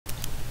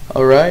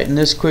Alright, in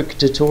this quick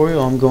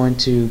tutorial I'm going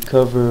to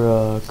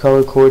cover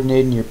color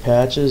coordinating your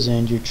patches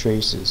and your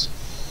traces.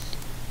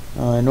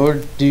 In order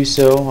to do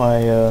so,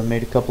 I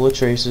made a couple of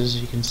traces.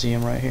 You can see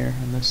them right here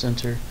in the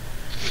center.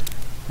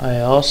 I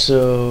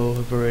also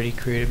have already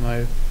created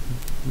my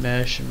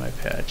mesh and my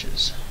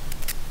patches.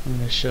 I'm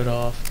going to shut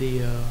off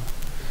the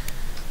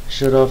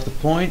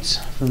points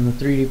from the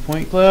 3D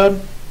point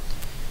cloud.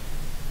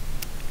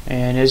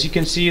 And as you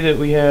can see that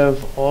we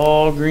have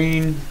all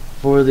green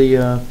for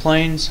the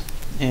planes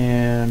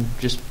and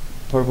just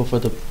purple for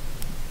the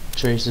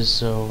traces,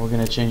 so we're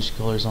going to change the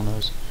colors on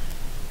those.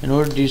 In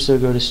order to do so,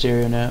 go to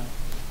StereoNet.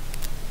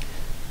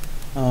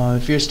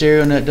 If your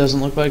StereoNet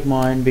doesn't look like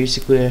mine,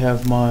 basically I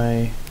have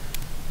my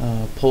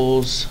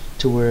poles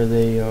to where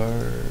they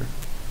are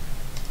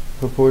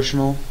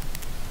proportional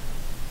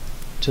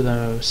to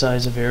the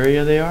size of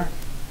area they are.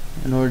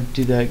 In order to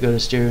do that, go to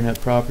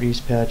StereoNet Properties,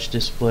 Patch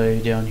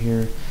Display. Down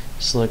here,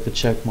 select the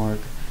check mark.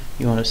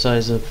 You want to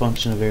size a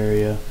function of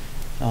area.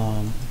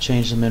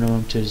 Change the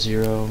minimum to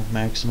 0,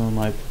 maximum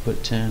I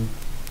put 10,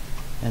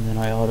 and then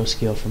I auto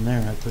scale from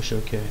there. I push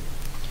OK.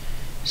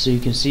 So you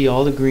can see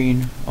all the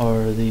green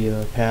are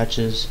the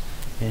patches,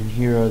 and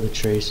here are the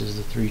traces,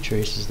 the 3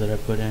 traces that I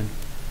put in.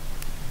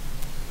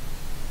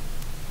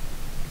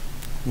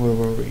 Where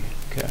were we?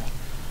 Okay.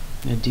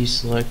 I'm going to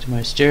deselect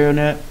my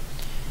StereoNet,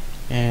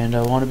 and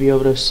I want to be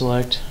able to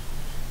select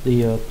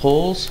the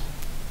poles,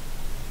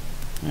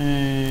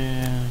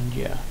 and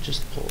yeah,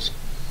 just the poles.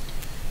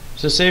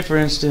 So say for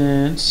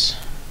instance,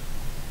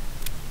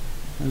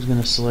 I was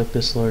going to select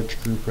this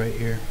large group right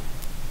here,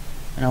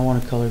 and I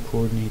want to color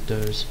coordinate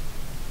those.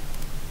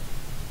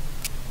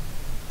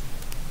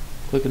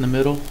 Click in the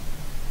middle,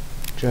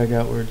 drag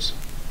outwards,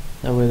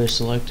 that way they're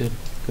selected.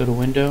 Go to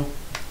Window,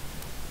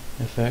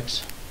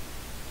 Effects,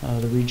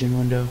 the region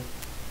window.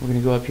 We're going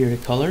to go up here to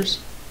Colors,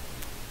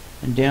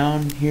 and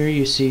down here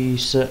you see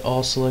Set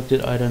All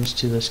Selected Items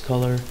to this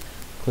color.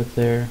 Click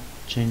there,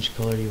 change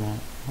the color you want.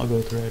 I'll go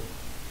with red.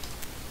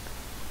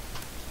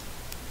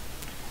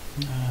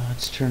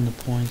 Let's turn the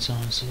points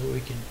on so that we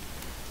can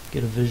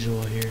get a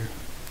visual here.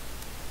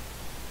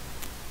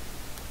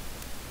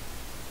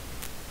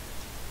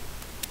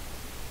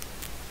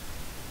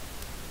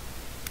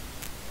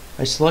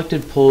 I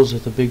selected poles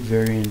with a big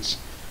variance,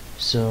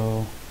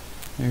 so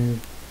they're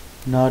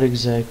not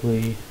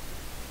exactly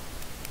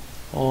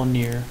all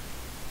near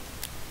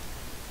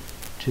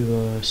to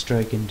a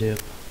strike and dip.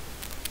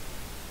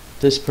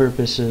 This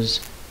purpose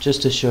is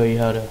just to show you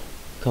how to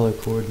color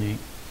coordinate.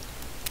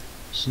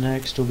 So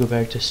next we'll go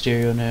back to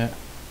StereoNet.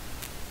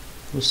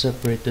 We'll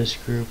separate this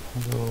group.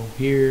 We'll go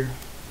here.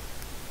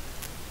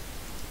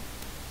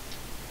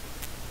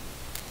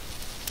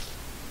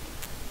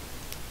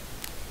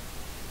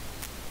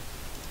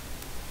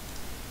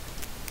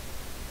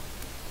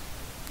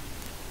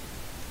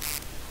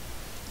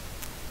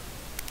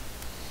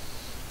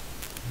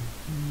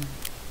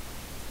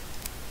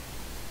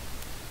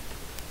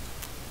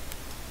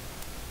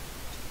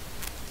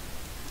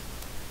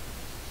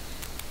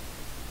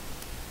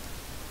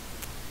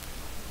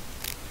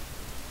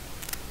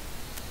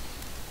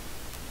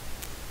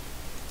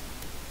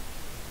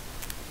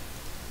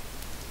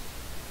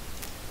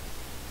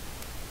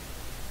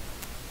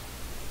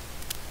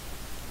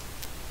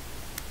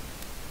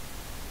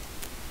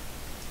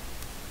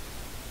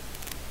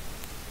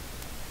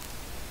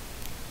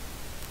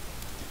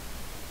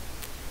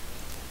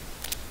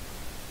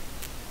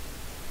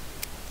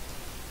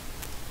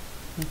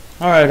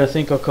 Alright, I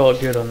think I'll call it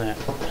good on that.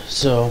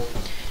 So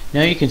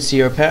now you can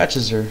see our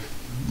patches are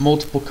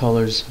multiple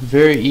colors,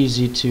 very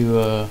easy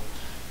to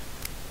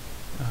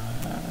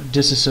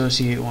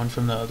disassociate one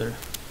from the other.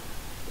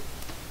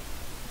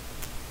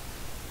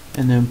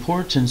 And the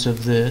importance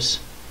of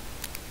this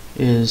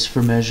is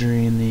for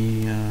measuring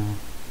the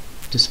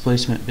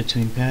displacement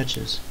between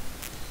patches.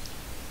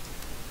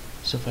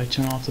 So if I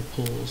turn off the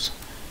poles,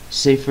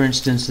 say for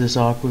instance this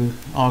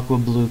aqua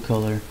blue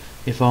color,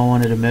 if I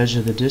wanted to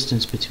measure the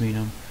distance between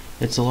them,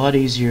 it's a lot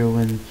easier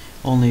when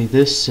only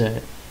this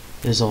set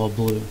is all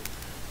blue.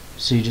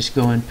 So you just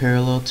go in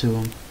parallel to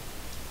them,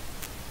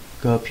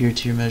 go up here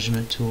to your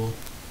measurement tool,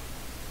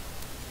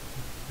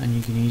 and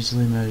you can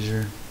easily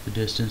measure the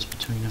distance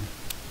between them.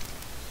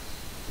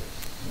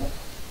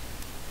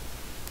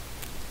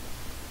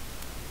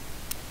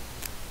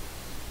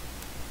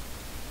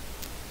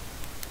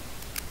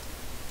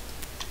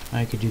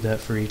 I could do that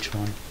for each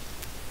one.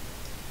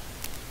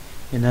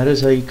 And that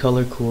is how you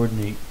color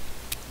coordinate.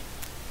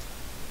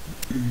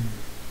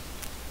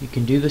 You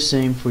can do the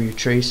same for your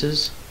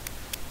traces.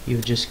 You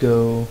would just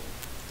go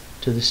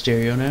to the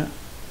StereoNet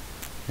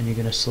and you're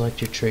going to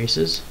select your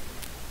traces.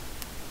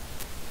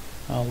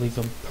 I'll leave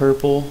them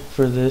purple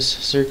for this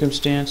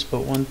circumstance,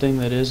 but one thing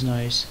that is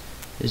nice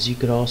is you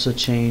could also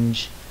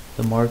change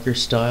the marker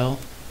style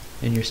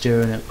in your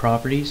StereoNet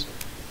properties.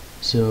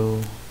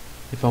 So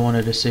if I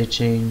wanted to say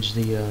change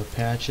the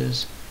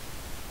patches,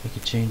 I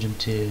could change them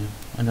to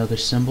another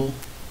symbol,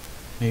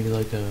 maybe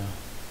like a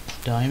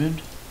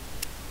diamond.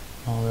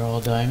 They're all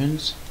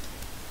diamonds.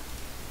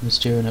 In the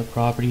StereoNet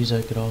properties,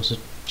 I could also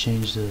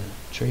change the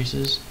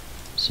traces.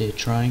 Say a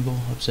triangle,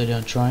 upside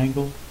down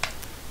triangle.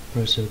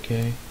 Press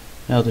OK.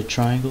 Now the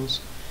triangles.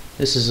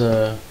 This is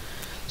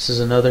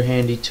another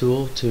handy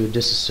tool to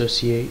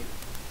disassociate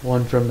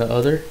one from the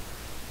other,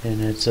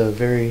 and it's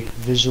very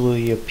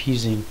visually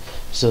appeasing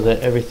so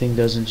that everything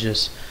doesn't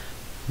just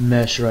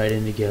mesh right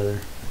in together.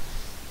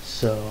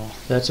 So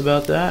that's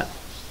about that.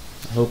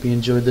 I hope you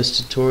enjoyed this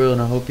tutorial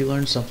and I hope you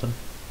learned something.